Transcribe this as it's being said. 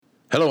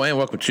Hello and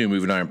welcome to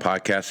Moving Iron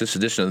Podcast. This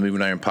edition of the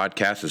Moving Iron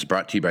Podcast is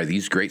brought to you by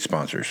these great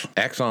sponsors.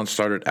 Axon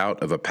started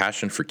out of a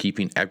passion for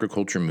keeping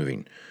agriculture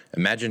moving.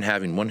 Imagine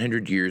having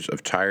 100 years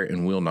of tire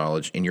and wheel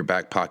knowledge in your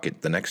back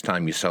pocket the next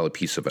time you sell a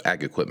piece of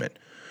ag equipment.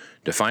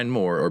 To find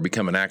more or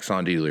become an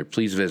Axon dealer,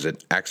 please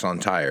visit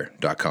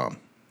axontire.com.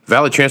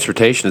 Valley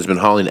Transportation has been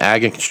hauling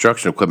ag and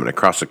construction equipment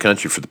across the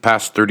country for the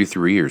past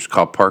 33 years.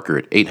 Call Parker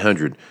at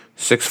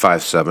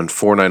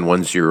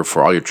 800-657-4910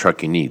 for all your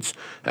trucking needs.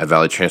 At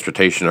Valley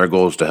Transportation, our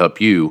goal is to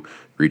help you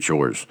reach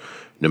yours.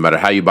 No matter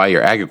how you buy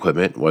your ag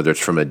equipment, whether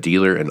it's from a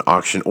dealer, an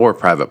auction, or a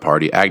private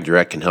party,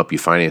 AgDirect can help you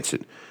finance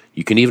it.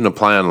 You can even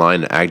apply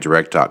online at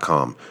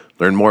agdirect.com.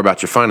 Learn more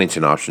about your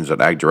financing options at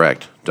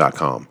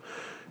agdirect.com.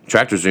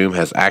 TractorZoom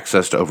has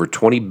access to over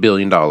 $20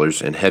 billion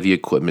in heavy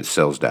equipment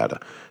sales data.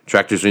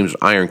 TractorZoom's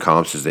Iron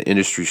Comps is the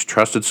industry's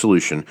trusted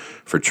solution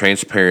for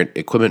transparent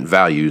equipment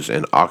values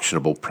and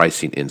auctionable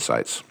pricing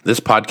insights. This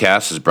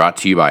podcast is brought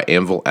to you by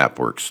Anvil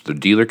AppWorks. The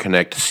Dealer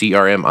Connect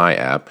CRMI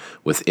app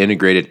with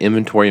integrated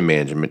inventory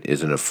management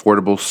is an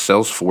affordable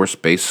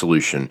Salesforce-based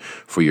solution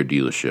for your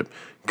dealership.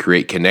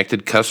 Create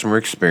connected customer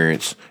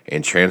experience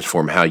and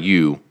transform how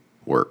you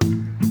work.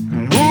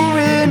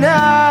 Moving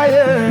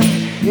higher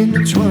in the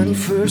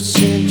 21st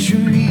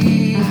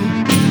century.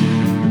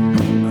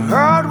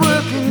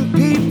 Hard-working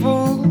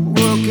people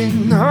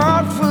working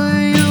hard for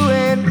you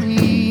and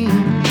me.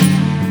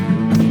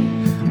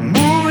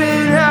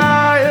 Moving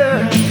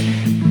higher,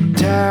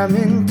 time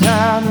and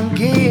time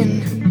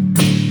again.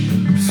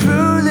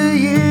 Through the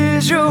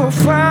years you'll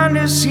find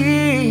us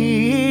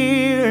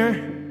here.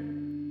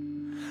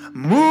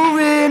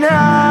 Moving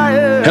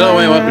higher. Hello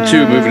and welcome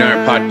to Moving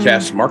Iron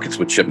Podcast Markets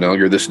with Chip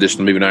Nellinger. This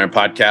edition of Moving Iron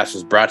Podcast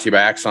is brought to you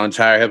by Axon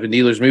Tire, helping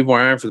dealers move more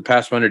iron for the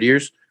past 100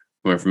 years.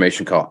 More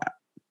information, call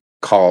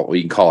well,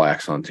 you can call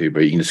Axon too,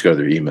 but you can just go to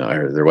their email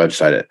or their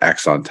website at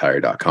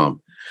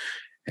axontire.com,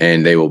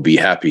 and they will be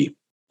happy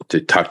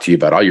to talk to you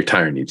about all your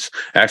tire needs.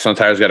 Axon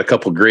Tire's got a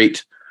couple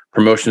great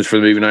promotions for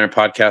the Moving Iron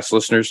Podcast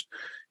listeners.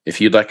 If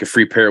you'd like a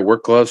free pair of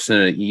work gloves,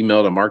 send an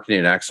email to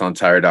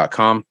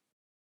marketing@axontire.com,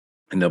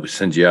 and they'll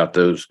send you out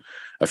a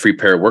free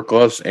pair of work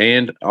gloves.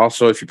 And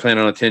also, if you plan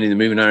on attending the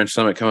Moving Iron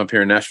Summit, come up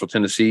here in Nashville,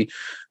 Tennessee,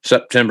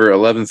 September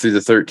 11th through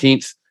the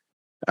 13th.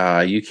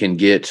 You can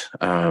get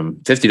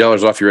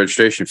 $50 off your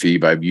registration fee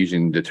by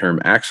using the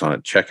term Axon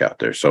at checkout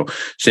there. So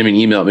send me an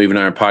email at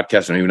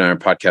movingironpodcast at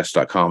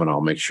movingironpodcast.com, and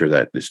I'll make sure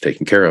that it's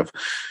taken care of.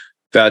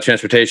 Valley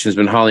Transportation has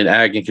been hauling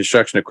ag and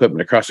construction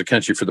equipment across the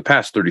country for the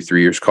past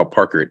 33 years. Call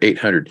Parker at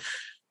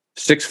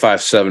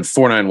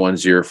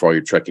 800-657-4910 for all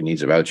your trucking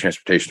needs. At Valley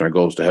Transportation, our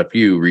goal is to help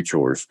you reach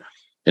yours.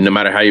 And no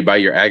matter how you buy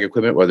your ag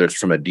equipment, whether it's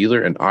from a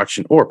dealer, an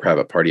auction, or a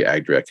private party,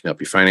 AgDirect can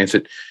help you finance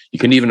it. You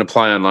can even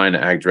apply online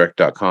at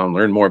agdirect.com.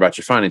 Learn more about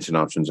your financing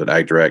options at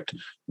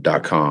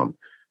agdirect.com.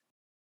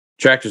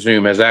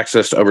 TractorZoom has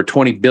access to over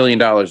 $20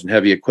 billion in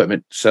heavy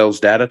equipment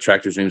sales data.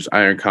 TractorZoom's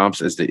Iron Comps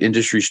is the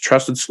industry's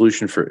trusted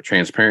solution for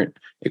transparent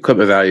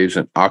equipment values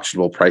and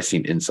auctionable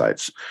pricing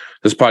insights.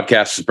 This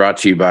podcast is brought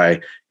to you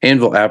by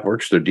Anvil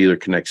AppWorks. Their Dealer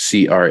Connect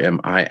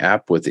CRMI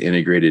app with the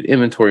integrated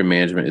inventory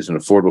management is an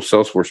affordable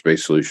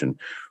Salesforce-based solution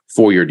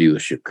for your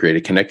dealership. Create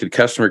a connected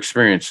customer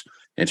experience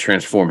and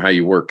transform how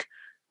you work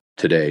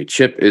today.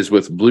 Chip is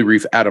with Blue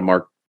Reef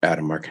Agri-Marketing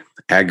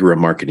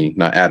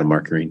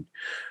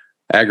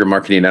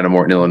out of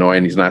Morton, Illinois,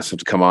 and he's nice enough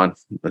to come on.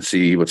 Let's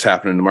see what's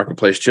happening in the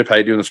marketplace. Chip, how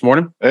you doing this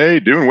morning? Hey,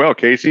 doing well,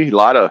 Casey. A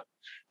lot of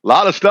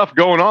stuff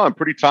going on.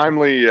 Pretty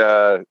timely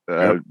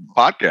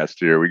podcast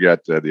here. We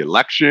got the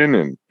election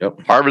and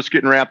harvest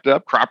getting wrapped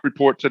up. Crop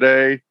report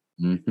today.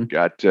 Mm-hmm.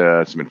 Got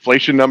some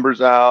inflation numbers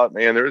out.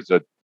 Man,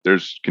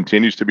 there's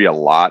continues to be a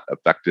lot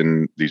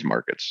affecting these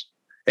markets.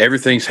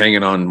 Everything's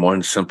hanging on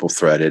one simple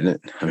thread, isn't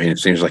it? I mean, it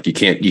seems like you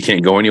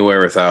can't go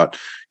anywhere without,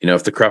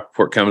 if the crop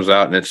report comes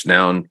out and it's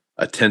down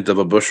a tenth of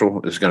a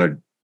bushel, is going to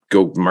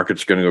go,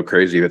 market's going to go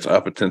crazy. If it's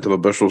up a tenth of a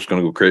bushel, it's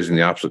going to go crazy in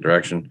the opposite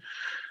direction.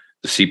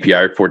 The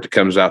CPI report that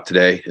comes out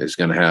today is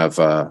going to have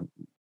a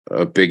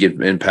big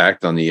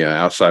impact on the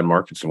outside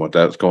markets and what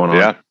that's going on.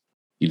 Yeah.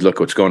 You look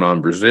what's going on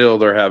in Brazil.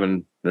 They're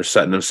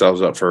setting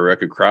themselves up for a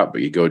record crop,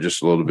 but you go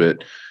just a little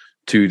bit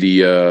to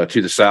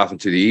the south and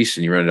to the east,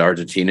 and you run into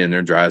Argentina, and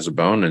they're dry as a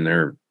bone, and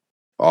they're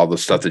all the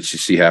stuff that you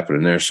see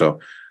happening there.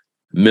 So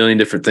a million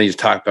different things to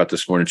talk about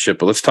this morning, Chip,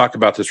 but let's talk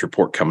about this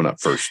report coming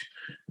up first.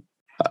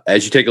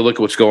 As you take a look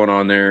at what's going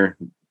on there,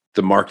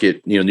 the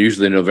market,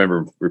 usually the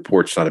November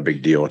report's not a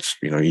big deal. It's,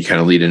 you kind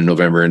of lead in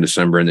November and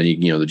December, and then,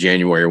 the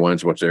January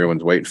one's what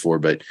everyone's waiting for.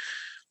 But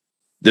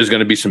there's going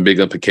to be some big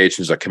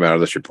implications that come out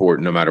of this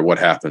report, no matter what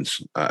happens.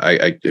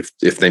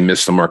 If they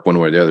miss the mark one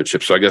way or the other,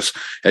 Chip. So I guess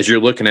as you're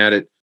looking at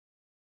it,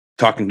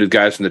 talking to the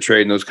guys in the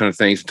trade and those kind of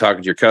things, and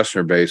talking to your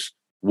customer base,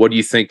 what do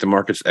you think the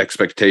market's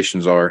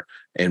expectations are,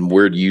 and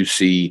where do you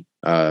see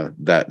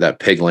that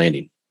peg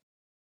landing?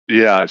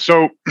 Yeah,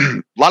 so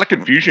a lot of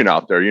confusion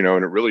out there, and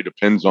it really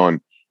depends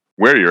on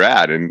where you're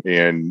at, and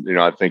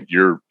I think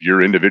your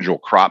individual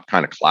crop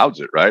kind of clouds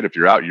it, right? If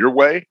you're out your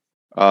way,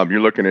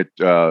 you're looking at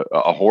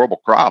a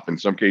horrible crop. In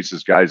some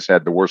cases, guys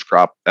had the worst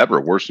crop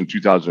ever, worse than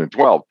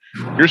 2012.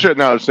 You're sitting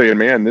there saying,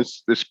 man,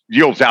 this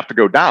yields have to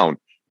go down.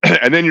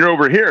 And then you're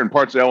over here in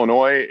parts of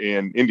Illinois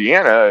and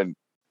Indiana, and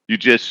you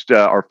just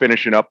are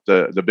finishing up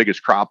the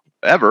biggest crop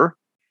ever,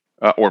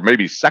 or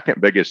maybe second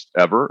biggest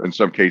ever in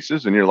some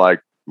cases. And you're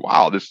like,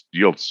 wow, this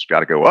yield's got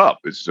to go up.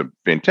 It's a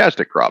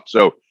fantastic crop.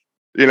 So,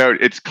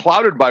 it's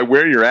clouded by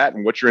where you're at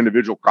and what your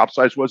individual crop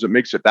size was. It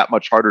makes it that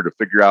much harder to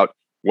figure out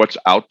what's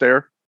out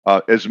there.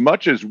 As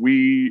much as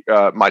we,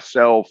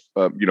 myself,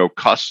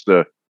 cuss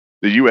the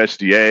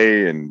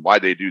USDA and why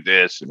they do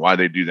this and why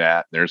they do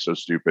that, and they're so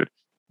stupid.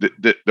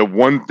 The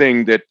one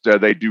thing that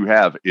they do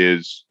have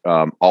is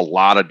a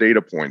lot of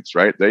data points,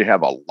 right? They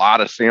have a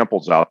lot of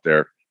samples out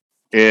there.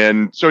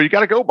 And so you got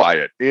to go by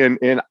it.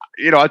 And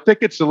I think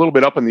it's a little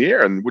bit up in the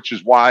air, and which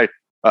is why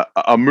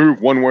a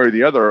move one way or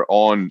the other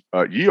on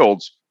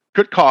yields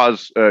could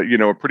cause,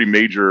 a pretty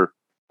major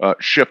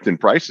shift in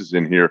prices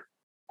in here.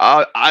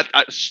 I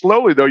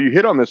slowly, though, you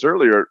hit on this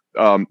earlier,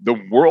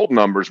 the world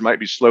numbers might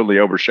be slowly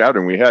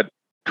overshadowing. We had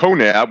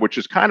CONAB, which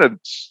is kind of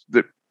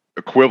the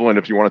equivalent,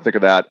 if you want to think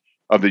of that,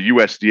 of the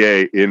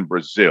USDA in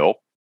Brazil,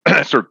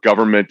 sort of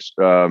government,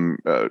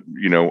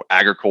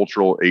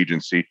 agricultural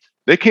agency.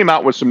 They came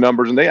out with some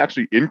numbers, and they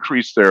actually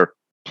increased their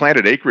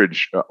planted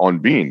acreage on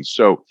beans.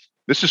 So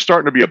this is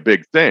starting to be a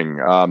big thing.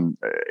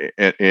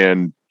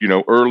 And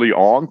early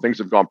on, things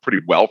have gone pretty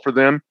well for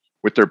them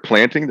with their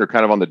planting. They're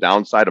kind of on the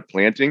downside of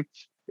planting.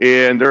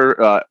 And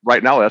they're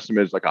right now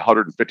estimate is like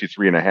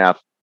 153.5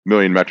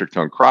 million metric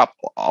ton crop.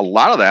 A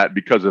lot of that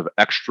because of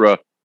extra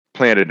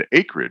planted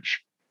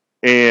acreage.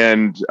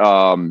 And,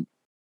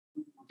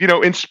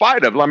 in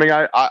spite of,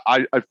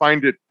 I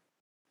find it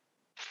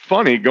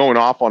funny going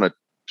off on a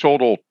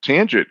total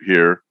tangent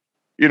here.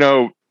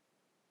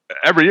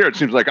 Every year it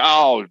seems like,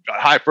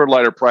 high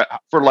fertilizer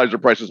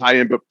prices, high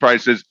input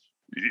prices.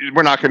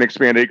 We're not going to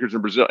expand acres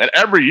in Brazil. And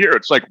every year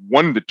it's like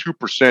 1 to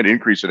 2%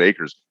 increase in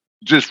acres,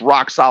 just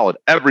rock solid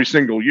every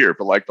single year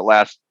for like the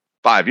last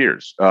 5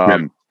 years.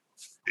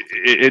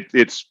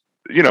 It's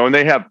and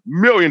they have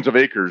millions of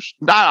acres.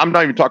 I'm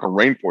not even talking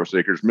rainforest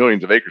acres,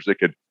 millions of acres they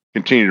could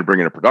continue to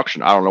bring into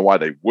production. I don't know why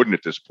they wouldn't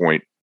at this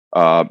point,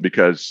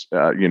 because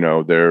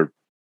they're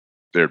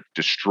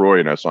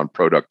destroying us on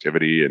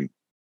productivity and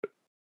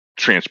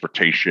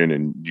transportation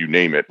and you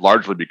name it,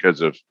 largely because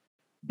of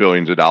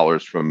billions of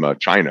dollars from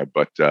China.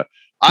 But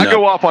I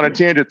go off on a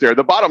tangent there.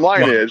 The bottom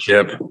line is,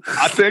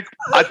 I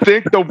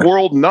think the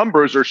world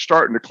numbers are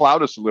starting to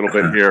cloud us a little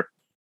bit here,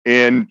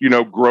 and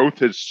growth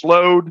has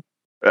slowed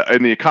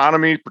in the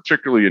economy,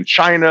 particularly in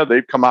China.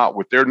 They've come out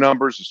with their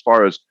numbers as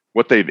far as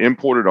what they've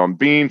imported on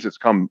beans. It's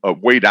come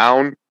way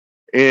down.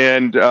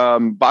 And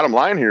bottom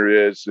line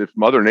here is, if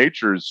Mother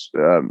Nature's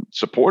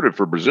supported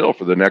for Brazil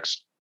for the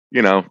next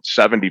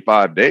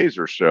 75 days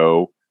or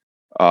so,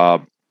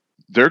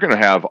 they're going to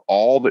have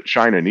all that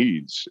China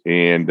needs.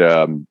 And,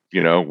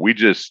 we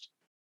just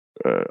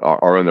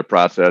are in the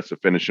process of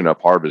finishing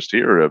up harvest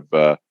here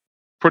of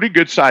pretty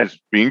good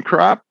sized bean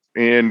crop.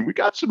 And we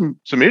got some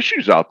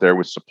issues out there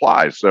with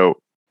supply. So,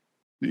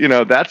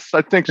 that's,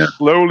 I think,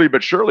 slowly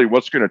but surely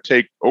what's going to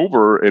take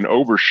over and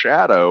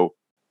overshadow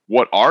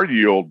what our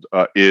yield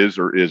is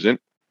or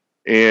isn't.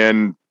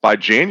 And by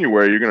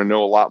January, you're going to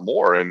know a lot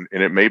more. And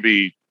it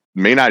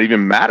may not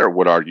even matter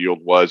what our yield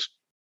was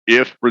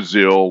if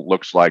Brazil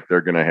looks like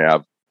they're going to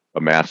have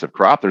a massive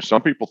crop. There's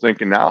some people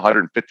thinking now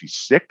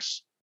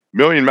 156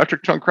 million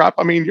metric ton crop.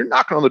 I mean, you're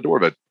knocking on the door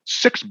of a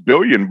 6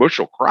 billion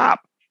bushel crop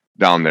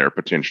down there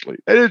potentially.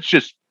 It's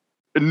just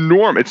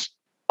enormous. It's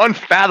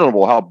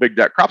unfathomable how big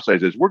that crop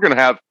size is. We're going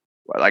to have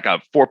like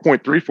a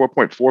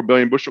 4.4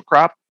 billion bushel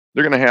crop.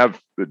 They're going to have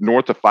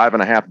north of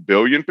 5.5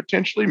 billion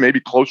potentially,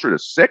 maybe closer to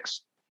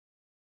 6.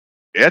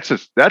 That's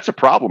a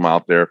problem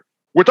out there.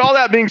 With all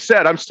that being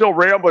said, I'm still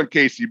rambling,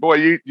 Casey.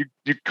 Boy,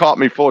 you caught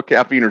me full of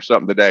caffeine or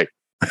something today.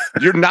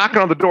 You're knocking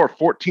on the door of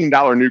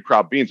 $14 new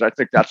crop beans. I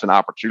think that's an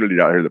opportunity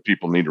out here that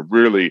people need to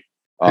really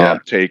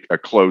take a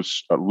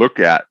close look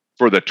at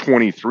for the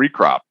 23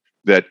 crop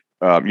that,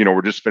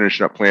 we're just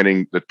finishing up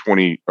planting the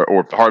 20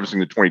 or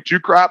harvesting the 22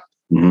 crop.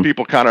 Mm-hmm.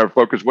 People kind of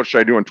focus, what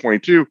should I do in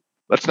 22?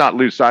 Let's not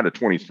lose sight of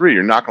 23.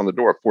 You're knocking on the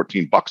door of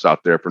 $14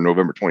 out there for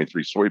November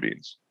 23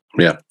 soybeans.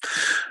 Yeah.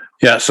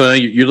 Yeah. So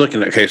you're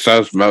looking at, okay,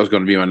 so that was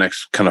going to be my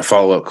next kind of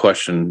follow-up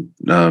question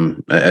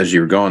as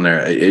you were going there.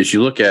 As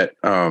you look at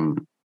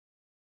the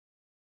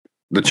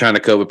China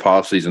COVID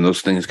policies and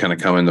those things kind of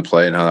come into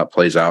play and how that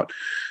plays out,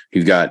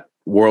 you've got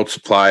world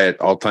supply at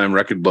all-time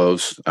record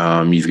lows.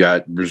 You've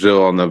got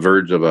Brazil on the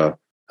verge of a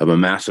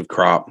massive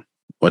crop,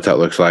 what that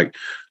looks like.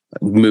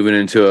 Moving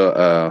into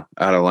out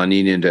of La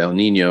Nina into El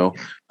Nino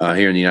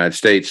here in the United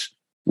States,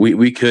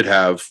 we could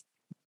have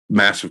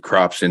massive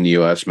crops in the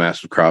U.S.,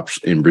 massive crops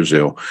in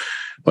Brazil.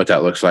 What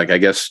that looks like, I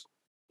guess,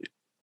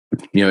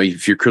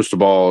 if your crystal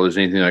ball is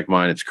anything like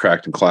mine, it's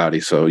cracked and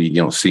cloudy, so you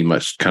don't see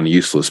much, kind of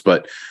useless.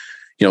 But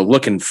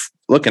looking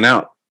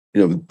out,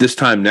 this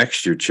time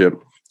next year,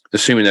 Chip,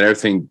 assuming that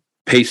everything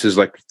paces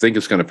like I think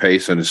it's going to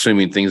pace, and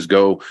assuming things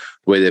go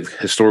the way they've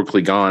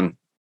historically gone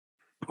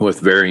with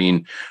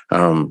varying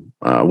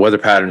weather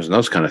patterns and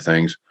those kind of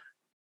things.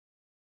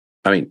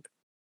 I mean,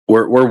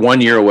 we're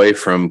 1 year away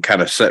from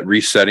kind of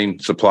resetting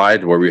supply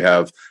to where we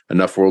have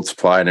enough world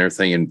supply and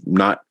everything, and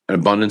not an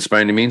abundance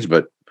by any means,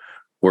 but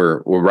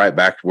we're right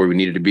back to where we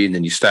needed to be. And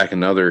then you stack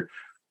another,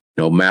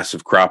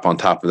 massive crop on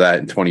top of that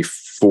in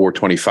 24,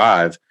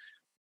 25.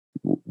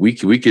 We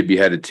could be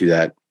headed to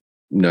that,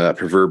 that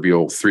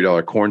proverbial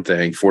 $3 corn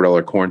thing,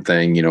 $4 corn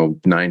thing,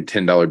 $9,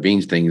 $10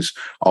 beans things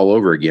all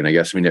over again, I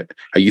guess. I mean,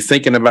 are you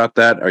thinking about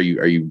that?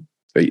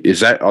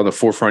 Is that on the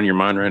forefront of your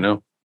mind right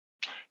now?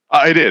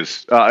 It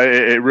is.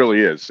 It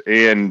really is.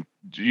 And,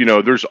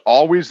 there's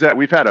always that.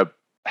 We've had a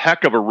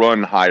heck of a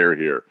run higher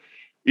here,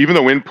 even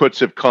though inputs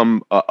have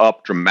come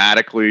up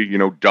dramatically,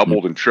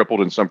 doubled and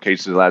tripled in some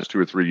cases the last 2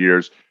 or 3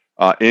 years.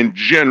 In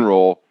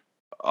general,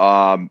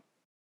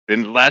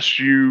 unless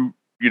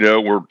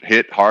were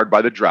hit hard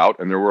by the drought,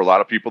 and there were a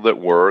lot of people that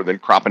were, then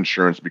crop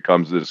insurance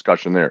becomes the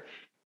discussion there.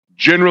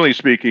 Generally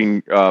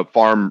speaking,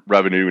 farm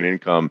revenue and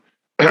income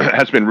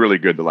has been really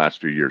good the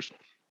last few years.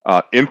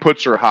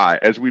 Inputs are high.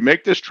 As we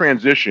make this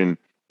transition,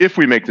 if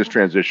we make this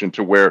transition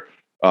to where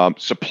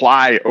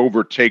supply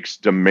overtakes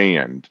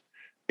demand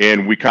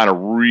and we kind of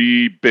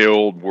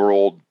rebuild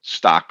world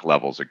stock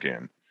levels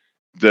again,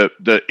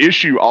 the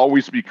issue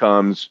always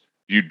becomes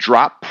you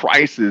drop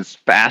prices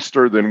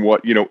faster than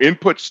what,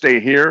 inputs stay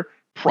here,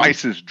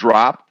 prices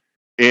drop,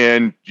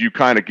 and you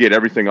kind of get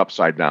everything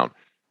upside down.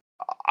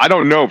 I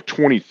don't know if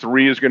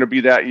 23 is going to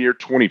be that year.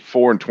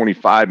 24 and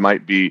 25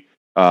 might be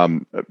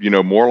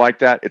more like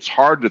that. It's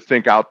hard to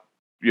think out,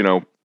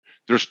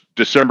 there's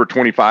December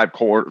 25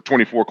 corn,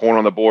 24 corn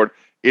on the board.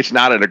 It's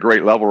not at a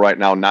great level right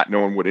now, not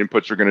knowing what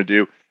inputs are going to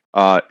do.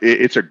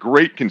 It's a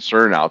great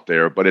concern out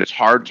there, but it's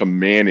hard to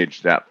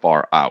manage that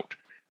far out.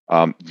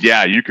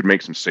 You could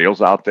make some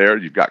sales out there.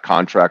 You've got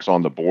contracts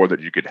on the board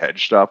that you could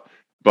hedge stuff,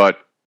 but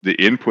the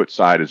input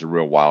side is a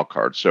real wild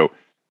card. So,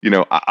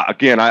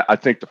 I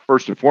think the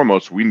first and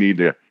foremost, we need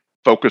to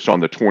focus on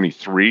the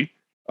 23.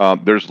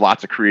 There's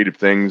lots of creative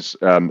things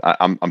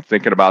I'm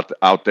thinking about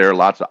out there,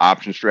 lots of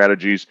option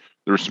strategies.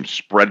 There's some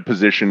spread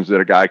positions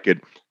that a guy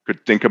could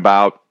think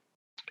about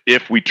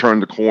if we turn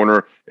the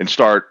corner and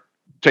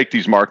take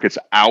these markets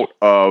out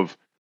of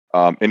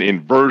an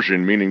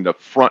inversion, meaning the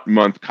front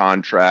month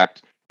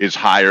contract is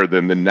higher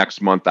than the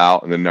next month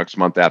out and the next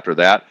month after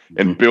that,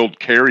 and build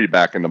carry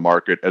back in the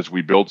market as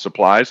we build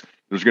supplies.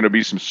 There's going to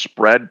be some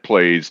spread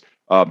plays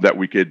that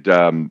we could,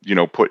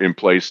 put in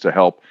place to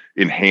help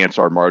enhance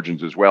our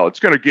margins as well.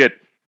 It's going to get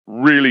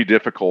really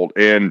difficult.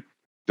 And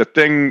the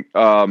thing,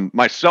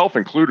 myself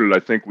included, I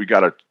think we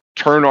got to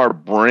turn our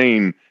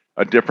brain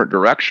a different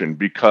direction,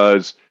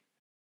 because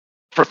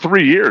for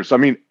 3 years,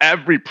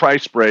 every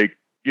price break,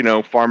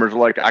 farmers are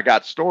like, I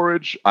got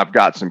storage, I've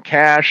got some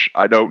cash,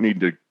 I don't need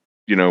to,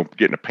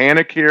 get in a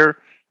panic here.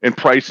 And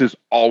prices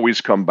always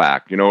come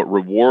back. It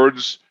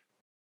rewards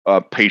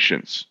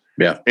patience.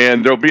 Yeah.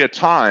 And there'll be a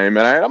time,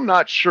 and I'm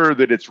not sure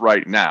that it's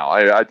right now.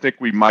 I think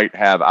we might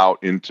have out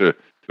into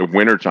the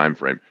winter time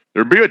frame.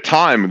 There'll be a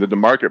time that the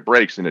market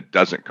breaks and it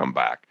doesn't come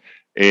back.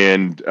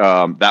 And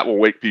that will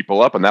wake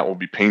people up, and that will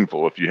be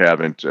painful if you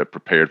haven't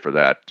prepared for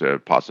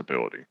that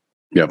possibility.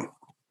 Yep.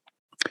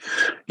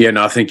 Yeah,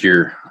 no, I think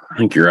you're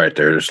right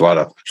there. There's a lot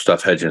of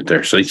stuff hedging it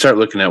there. So you start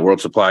looking at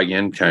world supply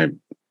again, kind of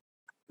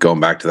going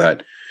back to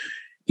that.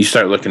 You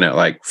start looking at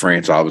like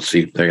France,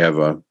 obviously they have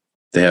a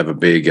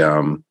big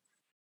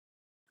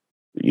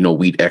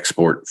wheat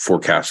export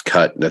forecast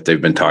cut that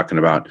they've been talking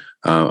about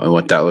and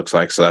what that looks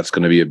like. So that's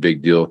going to be a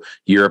big deal.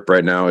 Europe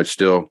right now, it's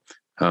still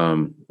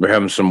they're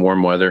having some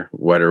wetter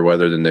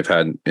weather than they've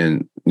had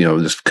in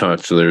this kind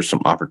of, so there's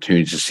some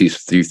opportunities to see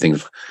a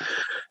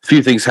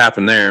few things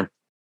happen there.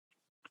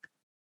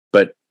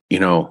 But I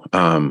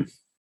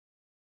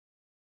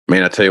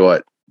tell you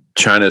what,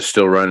 China is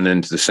still running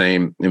into the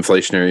same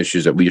inflationary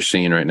issues that we are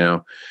seeing right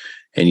now.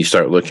 And you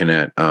start looking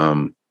at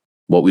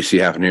what we see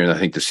happen here, and I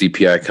think the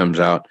CPI comes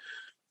out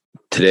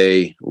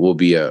today will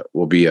be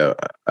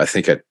I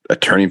think a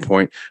turning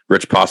point.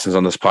 Rich Pauson's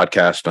on this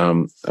podcast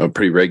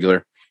pretty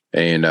regular,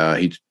 and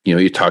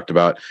he talked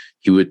about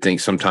he would think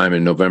sometime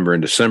in November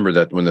and December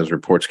that when those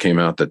reports came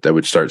out that they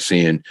would start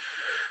seeing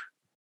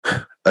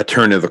a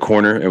turn of the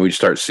corner, and we'd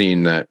start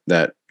seeing that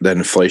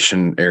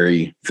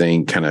inflationary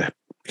thing kind of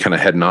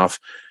heading off.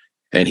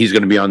 And he's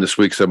going to be on this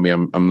week, so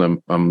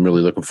I'm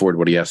really looking forward to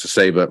what he has to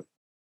say. But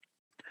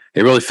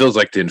it really feels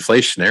like the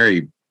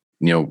inflationary,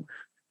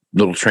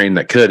 little train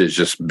that could is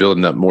just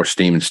building up more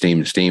steam.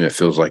 It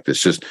feels like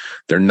it's just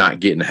they're not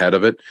getting ahead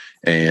of it,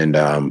 and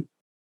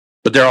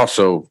but they're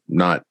also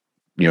not.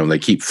 They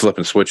keep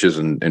flipping switches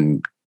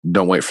and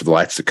don't wait for the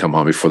lights to come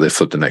on before they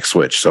flip the next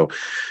switch. So,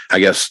 I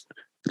guess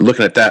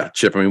looking at that,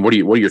 Chip, what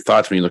are your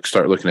thoughts when you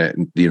start looking at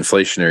the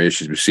inflationary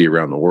issues we see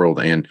around the world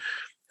and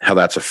how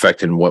that's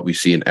affecting what we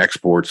see in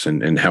exports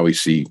and how we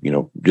see,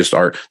 just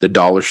the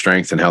dollar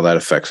strength and how that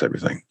affects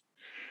everything?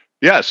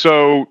 Yeah.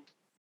 So,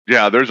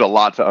 there's a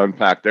lot to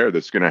unpack there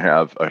that's going to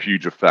have a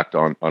huge effect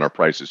on our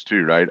prices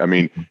too, right?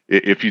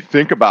 If you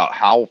think about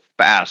how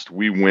fast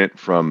we went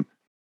from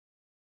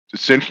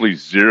essentially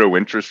zero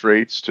interest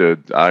rates to,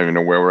 I don't even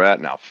know where we're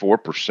at now,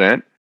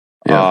 4%.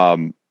 Yeah.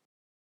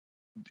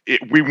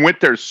 We went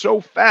there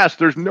so fast.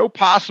 There's no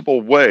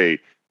possible way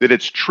that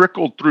it's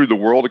trickled through the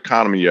world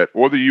economy yet,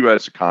 or the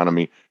U.S.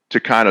 economy, to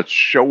kind of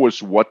show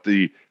us what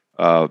the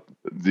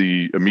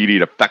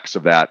immediate effects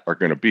of that are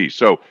going to be.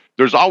 So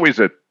there's always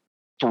a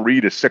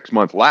 3 to 6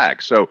 month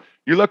lag. So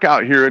you look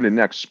out here in the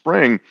next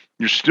spring,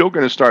 you're still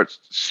going to start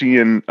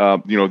seeing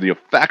the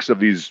effects of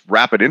these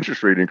rapid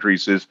interest rate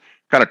increases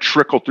kind of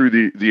trickle through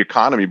the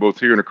economy, both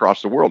here and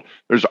across the world.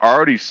 There's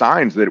already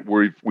signs that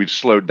we've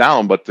slowed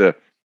down, but the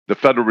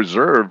Federal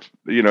Reserve,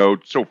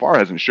 so far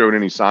hasn't shown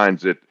any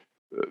signs that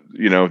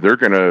they're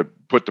going to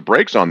put the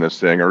brakes on this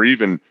thing, or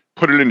even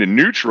put it into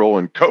neutral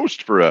and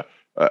coast for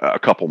a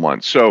couple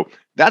months. So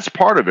that's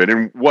part of it.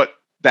 And what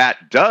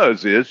that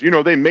does is,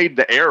 they made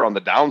the error on the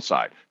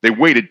downside. They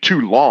waited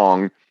too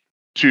long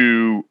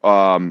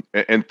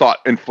and thought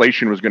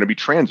inflation was going to be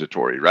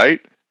transitory,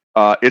 right?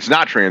 It's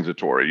not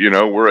transitory.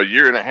 We're a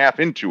year and a half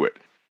into it.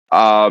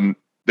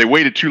 They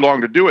waited too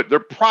long to do it. They're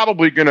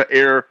probably going to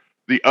err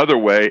the other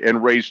way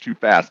and raise too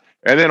fast.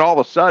 And then all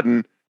of a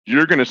sudden,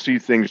 you're going to see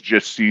things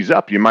just seize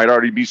up. You might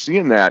already be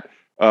seeing that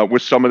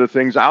with some of the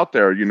things out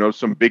there.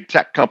 Some big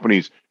tech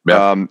companies.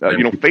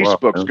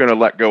 Facebook's going to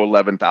let go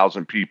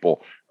 11,000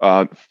 people.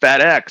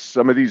 FedEx,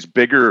 some of these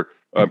bigger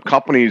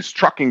companies,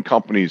 trucking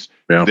companies,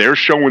 they're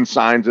showing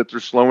signs that they're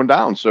slowing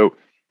down. So,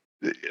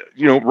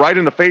 right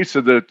in the face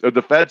of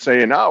the Fed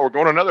saying, "Oh, we're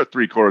going another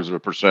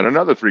 0.75%,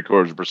 another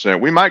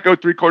 0.75%. We might go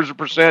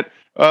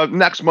 0.75%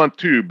 next month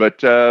too, but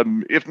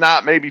if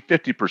not, maybe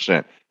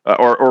 50%,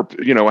 or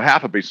a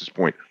half a basis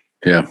point."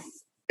 Yeah,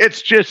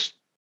 it's just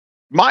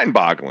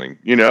mind-boggling,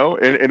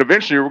 and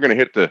eventually we're going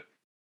to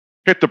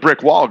hit the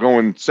brick wall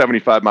going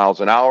 75 miles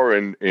an hour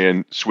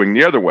and swing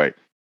the other way.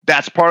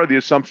 That's part of the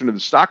assumption of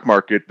the stock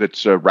market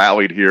that's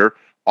rallied here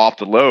off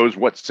the lows,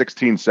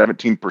 16,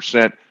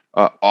 17%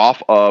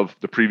 off of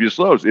the previous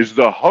lows, is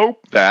the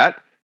hope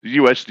that the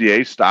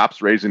USDA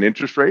stops raising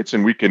interest rates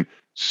and we can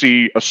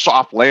see a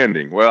soft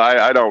landing. Well,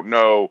 I don't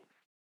know,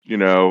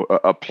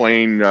 a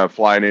plane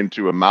flying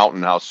into a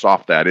mountain, how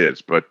soft that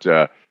is, but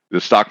the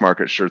stock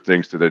market sure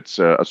thinks that it's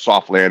a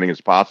soft landing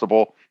is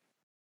possible.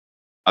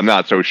 I'm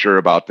not so sure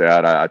about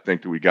that. I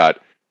think that we got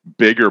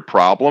bigger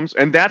problems,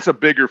 and that's a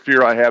bigger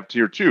fear I have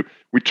here too.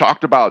 We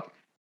talked about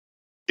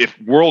if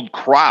world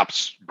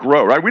crops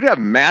grow, right? We'd have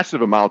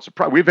massive amounts of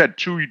We've had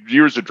 2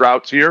 years of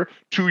droughts here,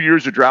 2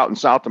 years of drought in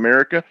South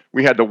America.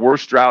 We had the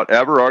worst drought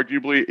ever,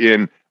 arguably,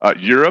 in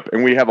Europe,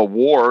 and we have a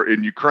war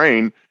in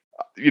Ukraine.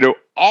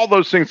 All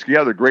those things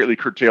together greatly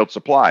curtailed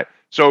supply.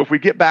 So if we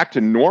get back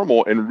to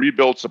normal and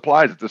rebuild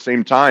supplies at the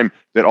same time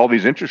that all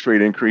these interest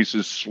rate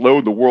increases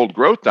slow the world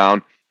growth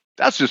down,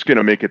 that's just going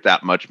to make it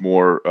that much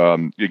more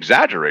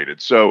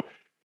exaggerated. So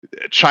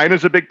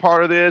China's a big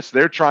part of this.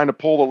 They're trying to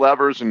pull the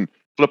levers and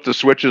flip the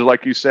switches,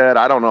 like you said.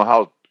 I don't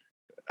know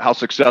how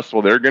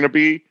successful they're going to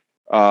be.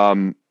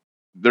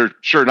 They're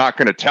sure not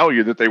going to tell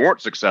you that they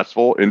weren't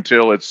successful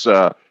until it's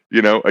a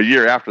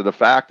year after the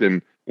fact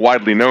and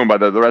widely known by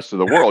the rest of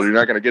the world. You're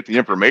not going to get the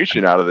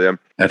information out of them.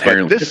 But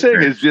this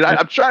thing is,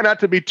 I'm trying not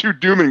to be too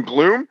doom and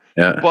gloom,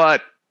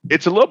 but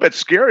it's a little bit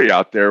scary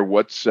out there.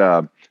 What's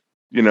starting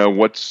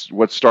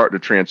to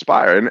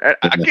transpire. And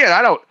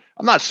again,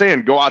 I'm not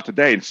saying go out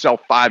today and sell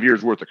 5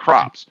 years worth of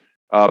crops.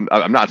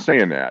 I'm not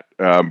saying that.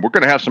 We're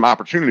going to have some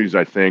opportunities,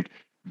 I think,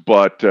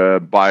 but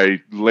by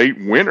late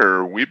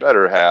winter, we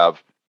better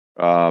have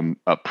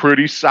a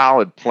pretty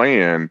solid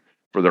plan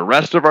for the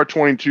rest of our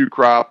 22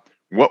 crop,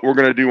 what we're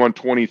going to do on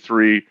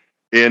 23,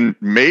 and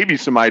maybe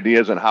some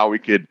ideas on how we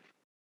could,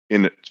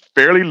 in a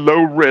fairly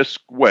low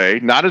risk way,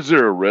 not a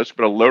zero risk,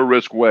 but a low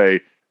risk way,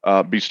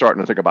 be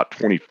starting to think about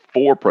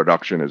 24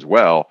 production as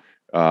well.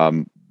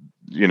 3-4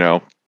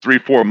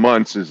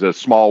 months is a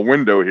small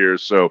window here,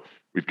 so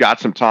we've got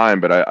some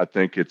time, but I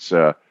think it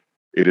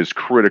is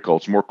critical.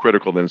 It's more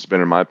critical than it's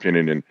been, in my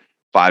opinion, in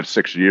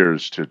 5-6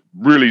 years, to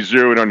really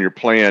zero in on your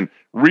plan,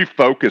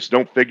 refocus.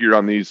 Don't figure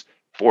on these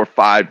 $400 or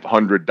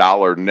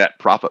 $500 net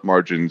profit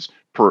margins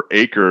per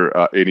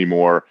acre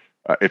anymore.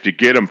 If you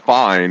get them,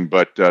 fine,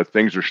 but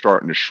things are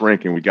starting to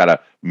shrink, and we got to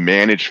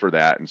manage for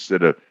that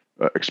instead of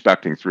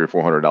expecting $300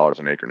 or $400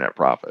 an acre net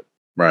profit.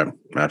 Right.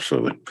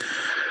 Absolutely.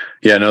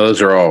 Yeah, no, those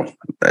are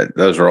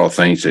all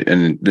things.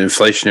 And the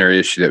inflationary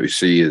issue that we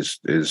see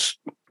is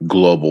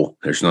global.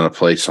 There's not a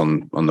place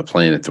on the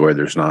planet where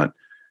there's not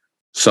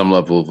some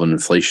level of an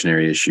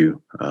inflationary issue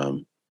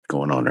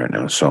going on right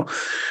now. So,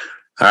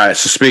 all right.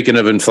 So speaking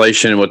of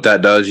inflation and what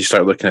that does, you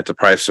start looking at the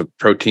price of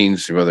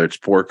proteins, whether it's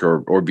pork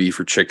or beef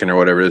or chicken or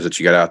whatever it is that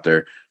you got out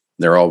there.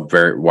 They're all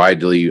very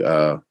widely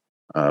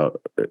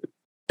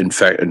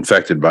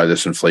infected by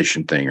this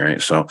inflation thing,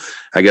 right? So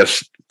I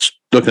guess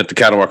looking at the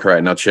cattle market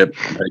right now, Chip,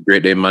 had a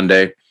great day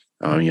Monday.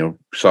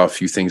 Saw a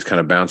few things kind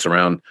of bounce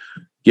around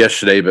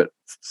yesterday, but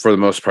for the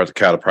most part, the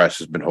cattle price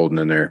has been holding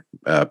in there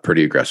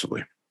pretty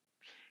aggressively.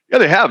 Yeah,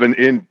 they have.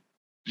 And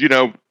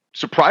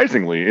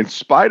surprisingly, in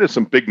spite of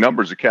some big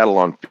numbers of cattle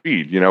on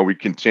feed, we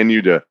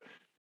continue to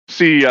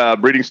see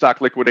breeding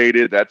stock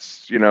liquidated.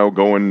 That's,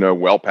 going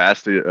well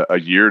past a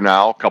year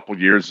now, a couple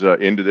years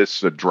into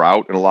this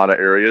drought in a lot of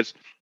areas.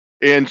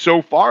 And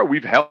so far,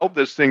 we've held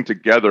this thing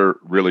together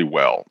really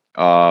well.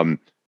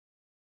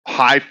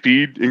 High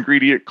feed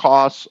ingredient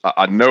costs,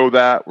 I know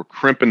that. We're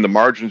crimping the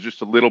margins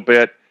just a little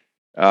bit.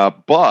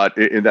 But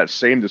in that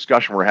same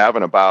discussion we're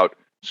having about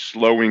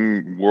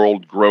slowing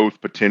world growth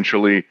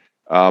potentially,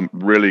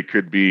 really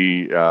could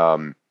be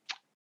a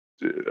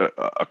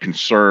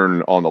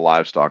concern on the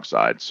livestock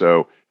side.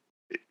 So,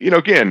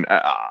 again,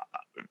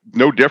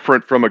 no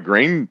different from a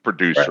grain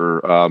producer.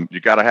 Right. You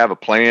got to have a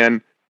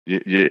plan.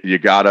 You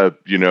got to,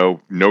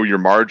 know your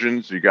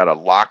margins. You got to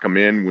lock them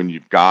in when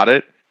you've got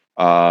it.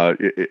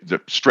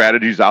 The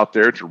strategies out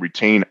there to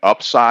retain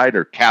upside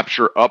or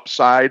capture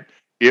upside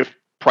if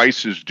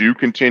prices do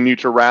continue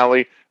to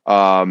rally,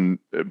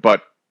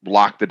 but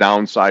lock the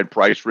downside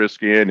price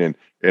risk in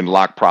and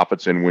lock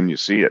profits in when you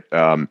see it.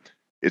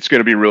 It's going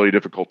to be a really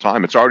difficult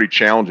time. It's already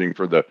challenging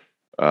for the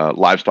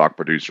livestock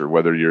producer,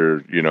 whether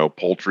you're,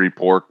 poultry,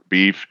 pork,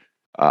 beef,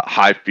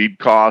 high feed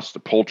costs. The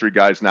poultry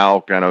guys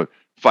now kind of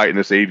fighting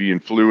this avian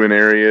flu in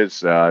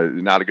areas.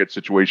 Not a good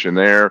situation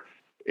there.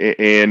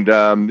 And,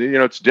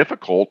 it's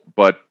difficult,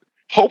 but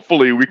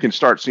hopefully we can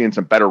start seeing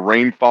some better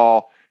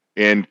rainfall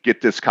and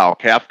get this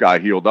cow-calf guy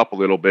healed up a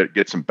little bit,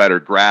 get some better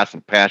grass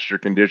and pasture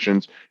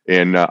conditions,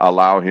 and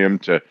allow him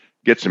to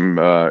get some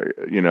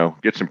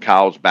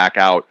cows back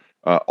out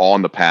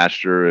on the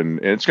pasture.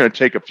 And it's going to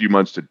take a few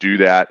months to do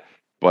that,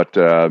 but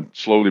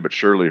slowly but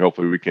surely,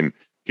 hopefully we can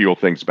heal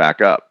things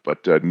back up.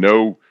 But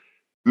no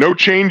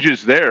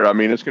changes there. I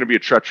mean, it's going to be a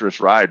treacherous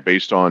ride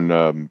based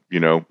on,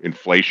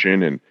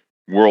 inflation and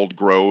world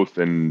growth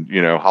and,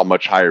 how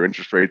much higher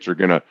interest rates are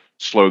going to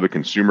slow the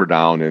consumer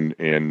down,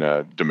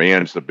 and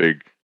demand's the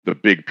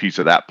big piece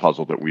of that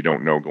puzzle that we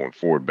don't know going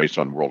forward based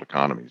on world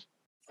economies.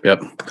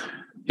 Yep.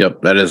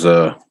 That is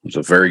a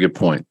very good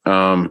point.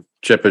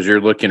 Chip, as you're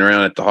looking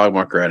around at the hog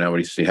market right now, what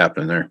do you see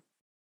happening there?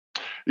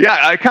 Yeah,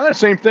 I kind of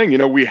same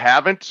thing. We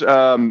haven't,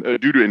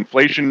 due to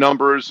inflation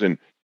numbers and,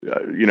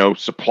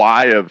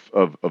 supply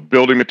of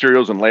building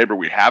materials and labor,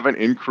 we haven't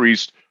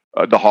increased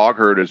the hog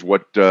herd as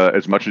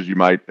much as you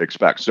might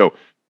expect. So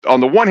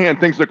on the one hand,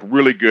 things look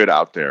really good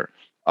out there.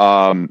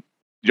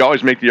 You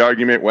always make the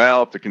argument,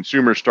 well, if the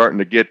consumer is starting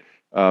to get,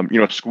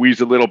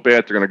 squeezed a little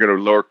bit, they're going to go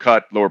to lower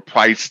cut, lower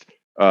priced,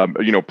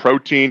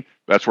 protein.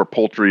 That's where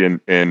poultry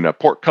and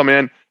pork come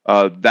in.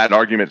 That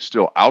argument's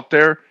still out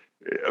there.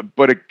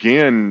 But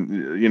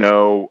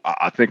again,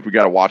 I think we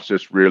got to watch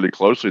this really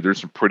closely.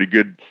 There's some pretty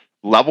good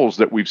levels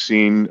that we've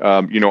seen,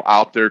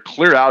 out there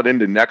clear out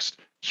into next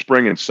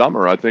spring and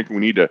summer. I think we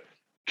need to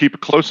keep a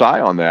close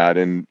eye on that.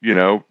 And,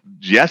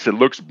 yes, it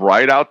looks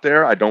bright out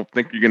there. I don't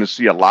think you're going to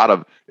see a lot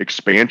of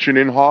expansion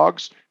in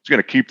hogs. It's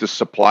going to keep the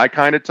supply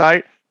kind of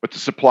tight, but the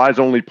supply is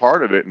only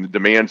part of it. And the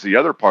demand's the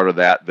other part of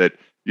that,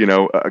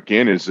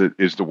 again, is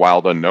the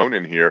wild unknown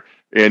in here.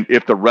 And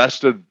if the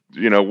rest of,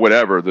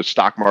 whatever, the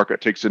stock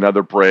market takes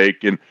another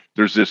break and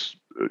there's this,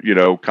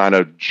 kind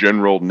of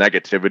general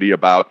negativity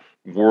about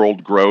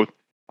world growth,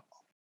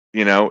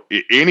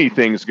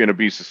 anything's going to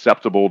be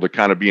susceptible to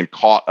kind of being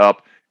caught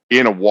up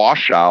in a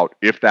washout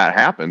if that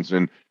happens.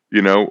 And,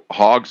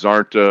 hogs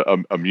aren't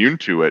immune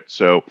to it.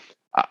 So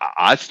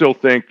I still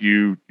think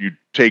you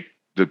take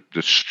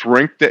the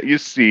strength that you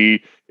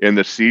see in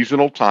the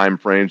seasonal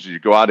timeframes, you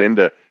go out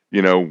into,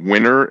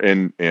 winter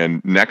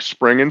and next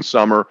spring and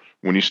summer,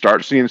 when you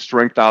start seeing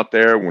strength out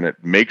there, when it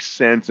makes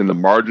sense and the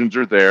margins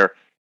are there,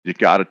 you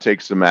got to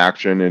take some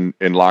action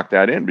and lock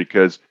that in,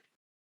 because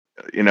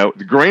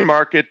the grain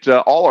market,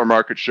 all our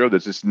markets show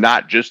this. It's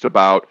not just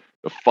about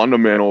the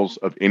fundamentals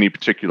of any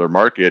particular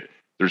market.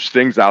 There's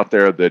things out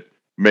there that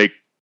make,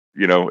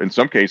 in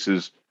some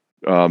cases,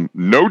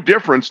 no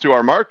difference to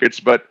our markets.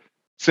 But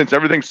since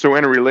everything's so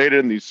interrelated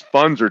and these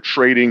funds are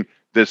trading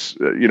this,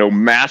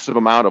 massive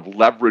amount of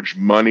leverage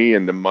money,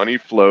 and the money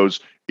flows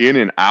in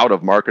and out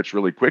of markets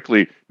really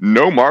quickly,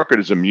 no market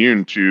is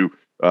immune to,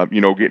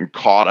 getting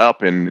caught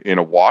up in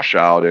a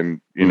washout.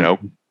 And,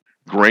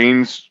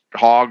 grains,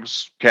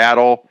 hogs,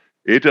 cattle,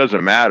 it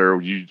doesn't matter.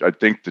 I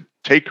think the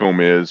take home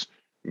is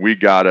we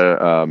got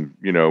to,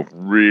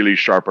 really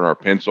sharpen our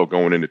pencil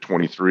going into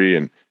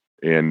 23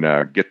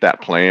 and get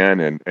that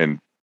plan, and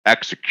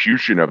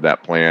execution of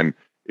that plan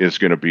is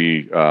going to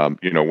be,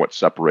 what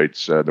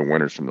separates the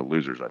winners from the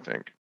losers, I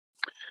think.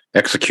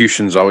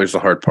 Execution's always the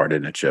hard part,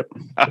 isn't it, Chip?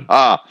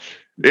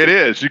 It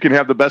is. You can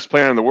have the best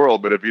plan in the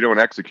world, but if you don't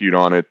execute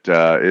on it,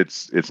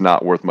 it's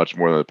not worth much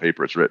more than the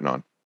paper it's written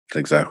on. That's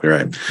exactly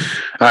right.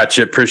 All right,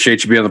 Chip,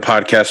 appreciate you being on the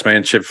podcast,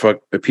 man. Chip,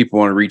 if people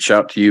want to reach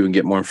out to you and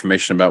get more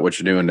information about what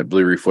you're doing at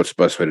Blue Reef, what's the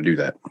best way to do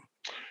that?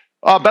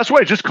 Best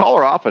way, just call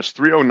our office,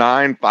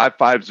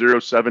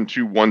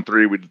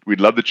 309-550-7213.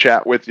 We'd love to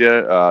chat with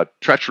you.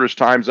 Treacherous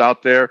times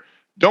out there.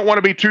 Don't want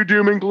to be too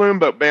doom and gloom,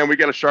 but man, we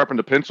got to sharpen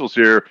the pencils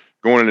here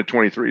going into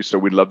 23. So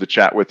we'd love to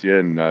chat with you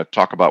and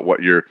talk about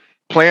what your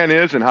plan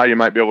is and how you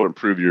might be able to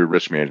improve your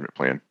risk management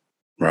plan.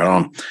 Right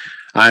on.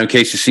 I'm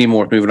Casey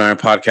Seymour with Moving Iron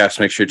Podcast.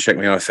 Make sure to check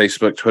me out on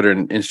Facebook, Twitter,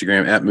 and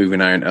Instagram at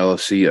Moving Iron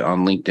LLC,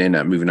 on LinkedIn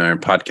at Moving Iron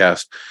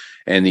Podcast,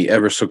 and the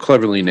ever so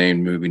cleverly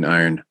named Moving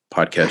Iron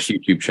Podcast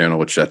YouTube channel,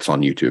 which that's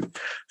on YouTube.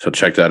 So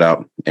check that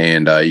out.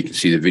 And you can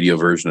see the video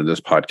version of this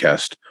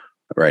podcast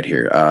right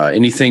here.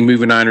 Anything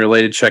Moving Iron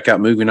related, check out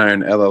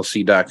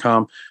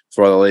movingironllc.com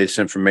for all the latest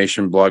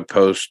information, blog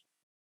posts,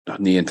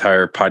 the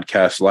entire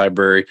podcast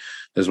library,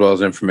 as well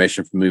as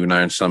information from Moving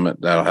Iron Summit.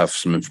 That'll have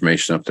some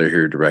information up there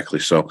here directly.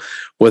 So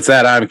with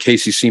that, I'm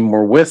Casey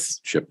Seymour with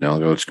Chip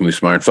Nellinger. Let's move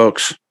some iron,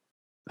 folks.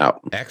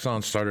 Out.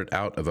 Axon started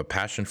out of a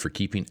passion for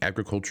keeping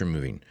agriculture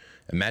moving.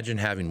 Imagine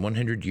having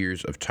 100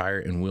 years of tire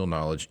and wheel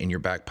knowledge in your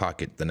back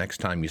pocket the next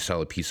time you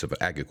sell a piece of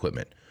ag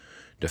equipment.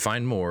 To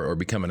find more or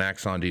become an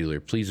Axon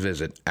dealer, please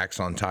visit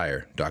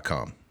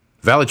axontire.com.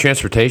 Valley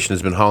Transportation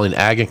has been hauling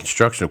ag and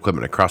construction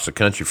equipment across the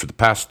country for the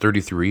past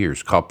 33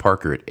 years. Call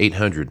Parker at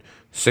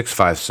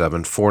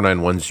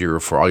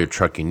 800-657-4910 for all your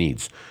trucking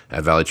needs.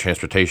 At Valley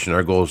Transportation,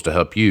 our goal is to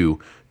help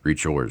you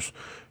reach yours.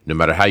 No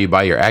matter how you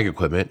buy your ag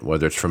equipment,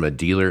 whether it's from a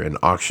dealer, an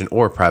auction,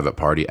 or a private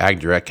party,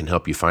 AgDirect can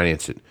help you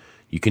finance it.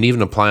 You can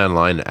even apply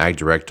online at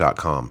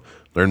agdirect.com.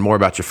 Learn more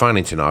about your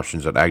financing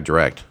options at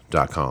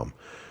agdirect.com.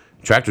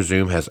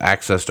 TractorZoom has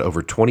access to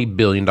over $20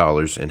 billion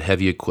in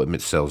heavy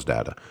equipment sales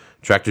data.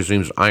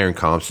 TractorZoom's Iron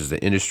Comps is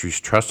the industry's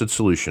trusted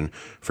solution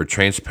for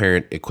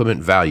transparent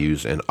equipment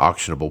values and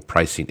auctionable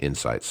pricing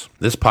insights.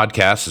 This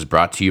podcast is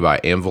brought to you by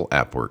Anvil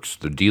AppWorks.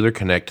 The Dealer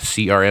Connect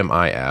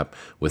CRMI app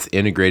with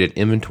integrated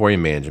inventory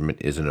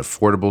management is an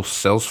affordable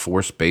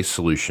Salesforce-based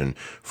solution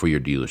for your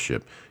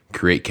dealership.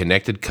 Create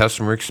connected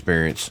customer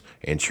experience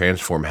and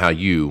transform how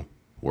you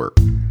work.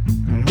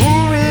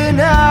 Moving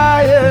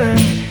iron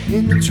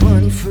in the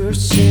 21st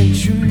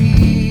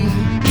century.